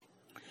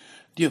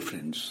Dear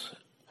friends,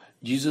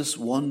 Jesus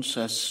wants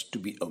us to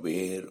be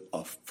aware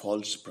of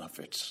false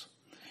prophets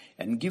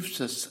and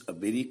gives us a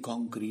very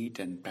concrete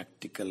and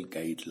practical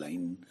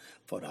guideline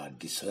for our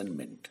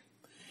discernment,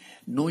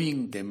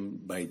 knowing them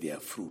by their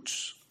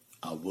fruits.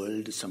 Our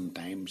world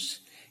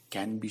sometimes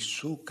can be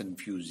so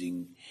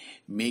confusing,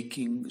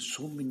 making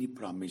so many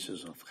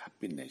promises of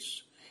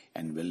happiness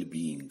and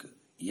well-being,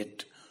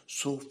 yet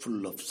so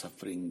full of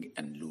suffering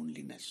and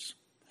loneliness.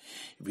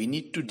 We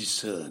need to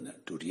discern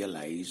to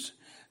realize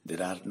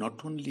there are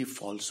not only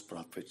false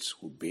prophets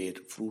who bear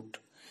fruit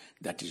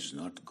that is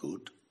not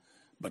good,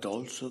 but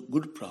also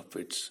good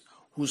prophets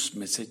whose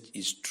message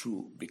is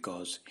true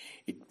because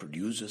it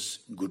produces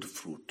good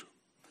fruit.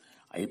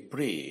 I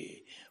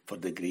pray for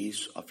the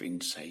grace of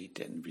insight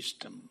and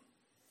wisdom.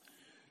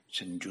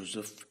 Saint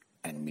Joseph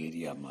and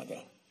Mary, our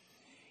Mother,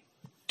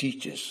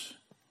 teach us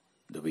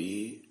the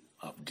way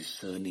of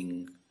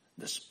discerning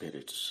the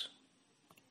spirits.